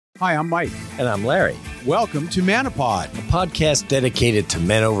Hi, I'm Mike. And I'm Larry. Welcome to Manopod, a podcast dedicated to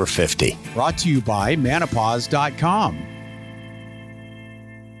men over 50. Brought to you by Manopause.com.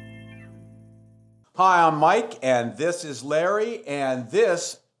 Hi, I'm Mike, and this is Larry, and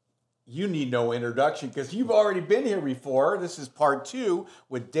this, you need no introduction because you've already been here before. This is part 2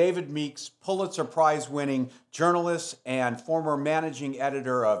 with David Meeks, Pulitzer Prize-winning journalist and former managing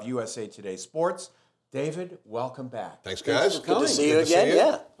editor of USA Today Sports. David, welcome back. Thanks, guys. Good to see you again.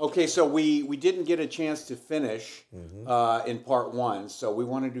 Yeah. Okay, so we didn't get a chance to finish in part 1, so we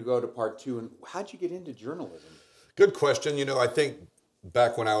wanted to go to part 2. And how'd you get into journalism? Good question. You know, I think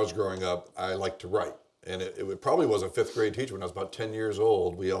back when I was growing up, I liked to write. And it probably was a 5th grade teacher. When I was about 10 years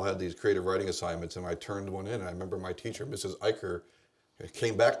old, we all had these creative writing assignments, and I turned one in. And I remember my teacher, Mrs. Eicher,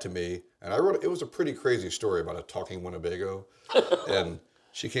 came back to me, and I wrote, it was a pretty crazy story about a talking Winnebago. And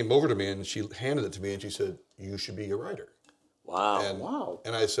she came over to me and she handed it to me and she said, "You should be a writer." Wow.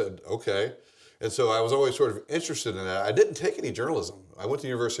 And I said, okay. And so I was always sort of interested in that. I didn't take any journalism. I went to the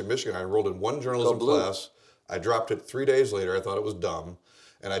University of Michigan. I enrolled in one journalism class. I dropped it 3 days later. I thought it was dumb.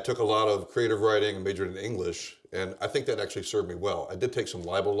 And I took a lot of creative writing and majored in English. And I think that actually served me well. I did take some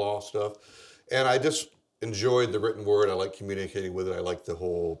libel law stuff. And I just enjoyed the written word. I like communicating with it. I like the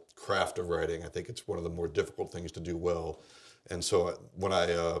whole craft of writing. I think it's one of the more difficult things to do well. And so when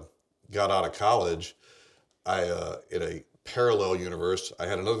I got out of college, in a parallel universe, I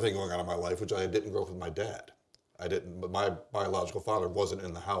had another thing going on in my life, which I didn't grow up with my dad. But my biological father wasn't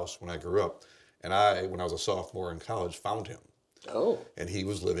in the house when I grew up. And when I was a sophomore in college, found him. Oh. And he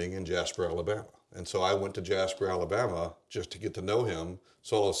was living in Jasper, Alabama. And so I went to Jasper, Alabama, just to get to know him.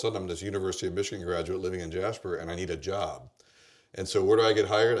 So all of a sudden, I'm this University of Michigan graduate living in Jasper, and I need a job. And so where do I get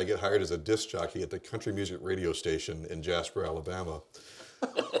hired? I get hired as a disc jockey at the country music radio station in Jasper, Alabama.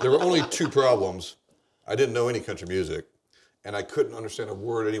 There were only 2 problems. I didn't know any country music, and I couldn't understand a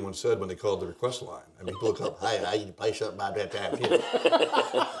word anyone said when they called the request line. I mean, people would come, "Hi, I need to play something about that time here."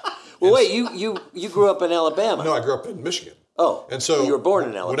 Well, wait, you grew up in Alabama? No, I grew up in Michigan. Oh, and so you were born in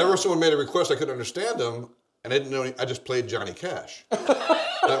Alabama. Whenever someone made a request, I couldn't understand them, and I didn't know I just played Johnny Cash.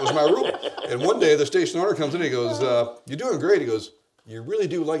 That was my rule. And one day, the station owner comes in and he goes, "You're doing great." He goes, "You really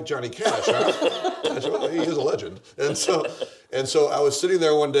do like Johnny Cash, huh?" I said, "Well, he is a legend." And so I was sitting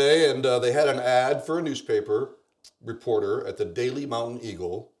there one day, and they had an ad for a newspaper reporter at the Daily Mountain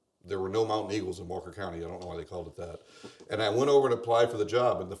Eagle. There were no Mountain Eagles in Walker County. I don't know why they called it that. And I went over and applied for the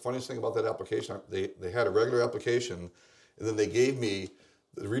job. And the funniest thing about that application, they had a regular application, and then they gave me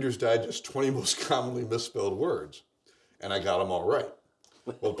the Reader's Digest 20 most commonly misspelled words. And I got them all right.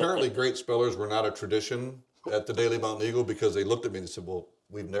 Well, apparently great spellers were not a tradition at the Daily Mountain Eagle, because they looked at me and said, "Well,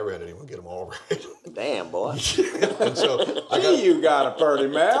 we've never had anyone get them all right." Damn, boy. And so You got a pretty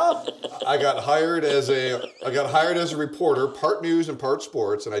mouth. I got hired as a reporter, part news and part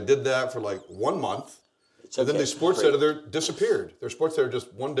sports, and I did that for like 1 month. And then the sports editor disappeared. Their sports editor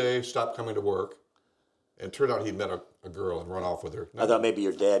just one day stopped coming to work, and it turned out he'd met a girl and run off with her. I thought maybe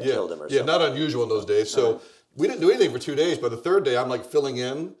your dad killed him or something. Yeah, not unusual in those days. So we didn't do anything for 2 days. By the 3rd day, I'm like filling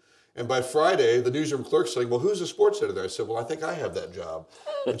in. And by Friday, the newsroom clerk's saying, "Well, who's the sports editor?" I said, "Well, I think I have that job."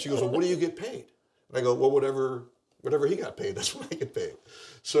 And she goes, "Well, what do you get paid?" And I go, "Well, whatever he got paid, that's what I get paid."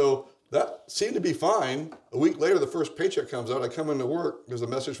 So that seemed to be fine. A week later, the first paycheck comes out. I come into work. There's a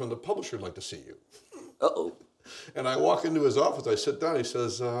message from the publisher, "I'd like to see you." Uh-oh. And I walk into his office. I sit down. He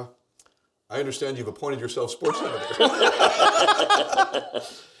says, "I understand you've appointed yourself sports editor."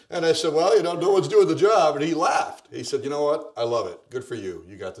 And I said, "Well, no one's doing the job." And he laughed. He said, "You know what? I love it. Good for you.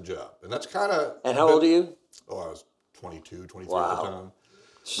 You got the job." And that's kind of... And how old are you? Oh, I was 22, 23 wow. at the time.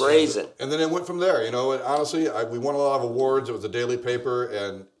 Brazen. And then it went from there. And honestly, we won a lot of awards. It was a daily paper.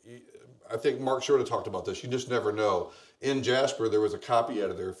 And I think Mark Shorta talked about this. You just never know. In Jasper, there was a copy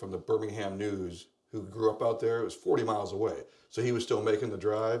editor from the Birmingham News who grew up out there. It was 40 miles away. So he was still making the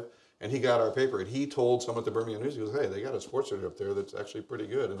drive. And he got our paper, and he told someone at the Birmingham News, he goes, "Hey, they got a sports editor up there that's actually pretty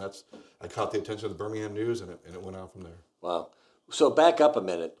good." And I caught the attention of the Birmingham News, and it went on from there. Wow. So back up a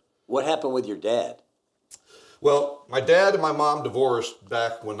minute. What happened with your dad? Well, my dad and my mom divorced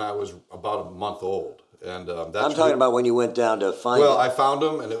back when I was about a month old. And I'm talking about when you went down to find him. Well, I found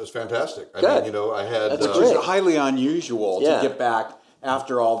him, and it was fantastic. Good. I mean, I had... Which is highly unusual to get back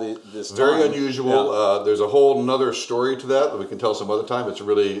after all this time. Very unusual. Yeah. There's a whole another story to that we can tell some other time. It's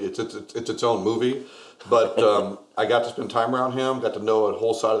really it's its own movie. But I got to spend time around him. Got to know a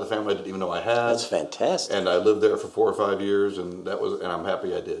whole side of the family I didn't even know I had. That's fantastic. And I lived there for 4 or 5 years, and I'm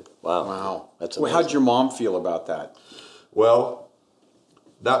happy I did. Wow. That's amazing. Well, how'd your mom feel about that? Well,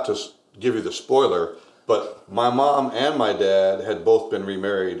 not to give you the spoiler, but my mom and my dad had both been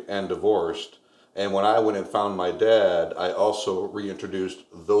remarried and divorced. And when I went and found my dad, I also reintroduced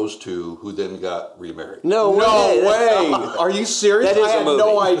those two, who then got remarried. No way. Are you serious? That is I had a movie.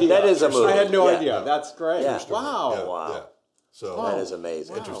 no idea. That is a movie. I had no Yeah. idea. That's great. Yeah. Wow. Yeah, Wow. yeah. So That is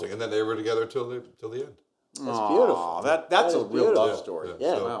amazing. interesting. And then they were together till the end. That's beautiful. That's That a is real beautiful. love story.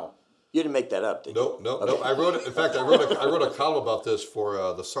 Yeah. So- Wow. You didn't make that up, did you? Nope. I wrote it. In fact, I wrote a column about this for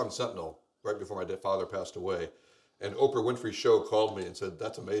the Sun Sentinel right before my father passed away. And Oprah Winfrey's show called me and said,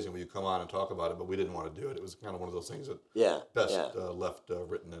 "That's amazing. Will you come on and talk about it?" But we didn't want to do it. It was kind of one of those things that best left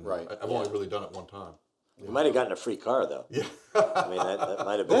written. And Right. I've only really done it one time. You might have gotten a free car, though. Yeah. I mean, that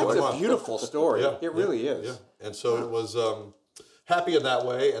might have been That's worth a it. beautiful story. It really is. Yeah. And so it was happy in that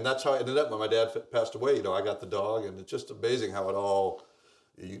way. And that's how it ended up when my dad passed away. You know, I got the dog, and it's just amazing how it all.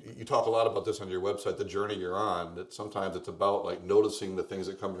 You talk a lot about this on your website, the journey you're on, that sometimes it's about like noticing the things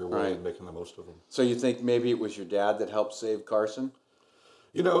that come your way and making the most of them. So you think maybe it was your dad that helped save Carson?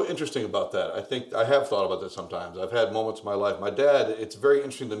 You know, interesting about that. I think I have thought about that sometimes. I've had moments in my life. My dad, it's very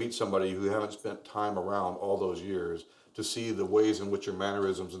interesting to meet somebody who haven't spent time around all those years to see the ways in which your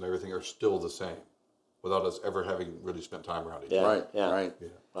mannerisms and everything are still the same without us ever having really spent time around each other. Yeah. Right.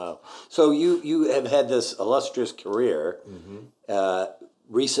 Wow. So you have had this illustrious career,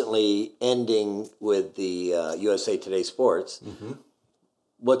 recently ending with the USA Today Sports.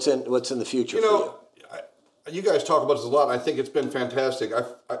 What's in the future You for you? know, you guys talk about this a lot. I think it's been fantastic.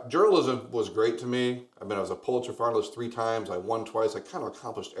 Journalism was great to me. I mean, I was a Pulitzer finalist 3 times. I won twice. I kind of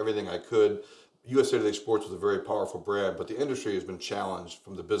accomplished everything I could. USA Today Sports was a very powerful brand, but the industry has been challenged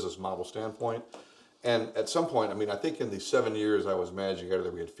from the business model standpoint. And at some point, I mean, I think in the 7 years I was managing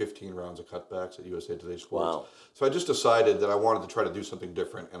editor, we had 15 rounds of cutbacks at USA Today Sports. Wow. So I just decided that I wanted to try to do something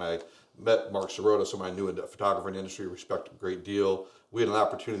different. And I met Mark Sirota, someone I knew, a photographer in the industry, respect a great deal. We had an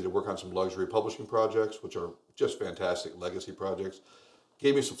opportunity to work on some luxury publishing projects, which are just fantastic legacy projects.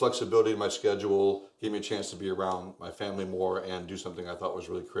 Gave me some flexibility in my schedule, gave me a chance to be around my family more and do something I thought was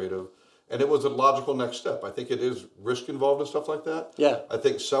really creative. And it was a logical next step. I think it is risk involved and stuff like that. Yeah. I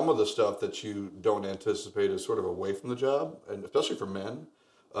think some of the stuff that you don't anticipate is sort of away from the job, and especially for men.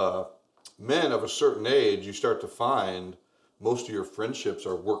 Men of a certain age, you start to find most of your friendships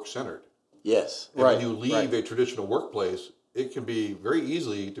are work-centered. Yes. And when you leave a traditional workplace, it can be very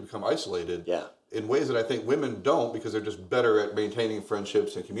easy to become isolated in ways that I think women don't, because they're just better at maintaining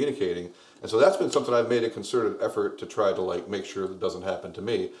friendships and communicating. And so that's been something I've made a concerted effort to try to like make sure that doesn't happen to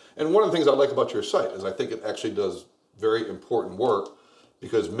me. And one of the things I like about your site is I think it actually does very important work,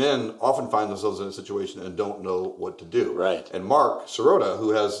 because men often find themselves in a situation and don't know what to do. Right. And Mark Sirota, who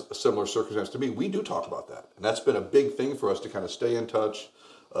has a similar circumstance to me, we do talk about that. And that's been a big thing for us to kind of stay in touch.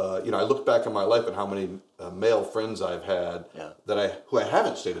 You know, I look back in my life at how many male friends I've had who I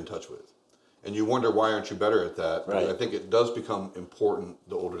haven't stayed in touch with. And you wonder, why aren't you better at that? Right. I think it does become important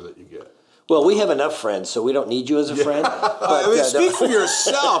the older that you get. Well, we have enough friends, so we don't need you as a friend. But, Speak for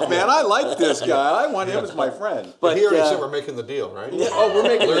yourself, man. I like this guy. I want him as my friend. But he already said we're making the deal, right? Oh, we're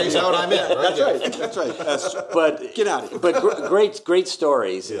making Larry's out, I'm in, right? That's right. But Get out of here. But great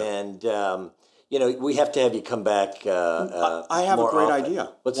stories, and you know, we have to have you come back. I have a more great often.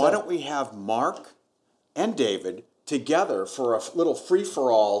 idea. What's Why that? don't we have Mark and David together for a little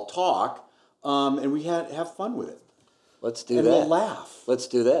free-for-all talk, and we have fun with it. Let's do And that. we'll laugh. Let's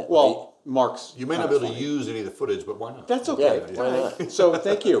do that. Well, Mark's You may not be able to use any of the footage, but why not? That's okay. Yeah, why not? So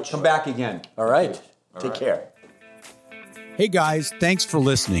thank you. Come back again. All right. Take care. Hey guys, thanks for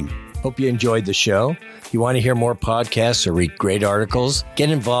listening. Hope you enjoyed the show. If you want to hear more podcasts or read great articles, get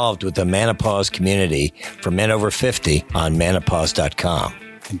involved with the Manopause community for men over 50 on manopause.com.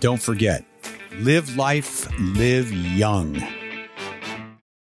 And don't forget, live life, live young.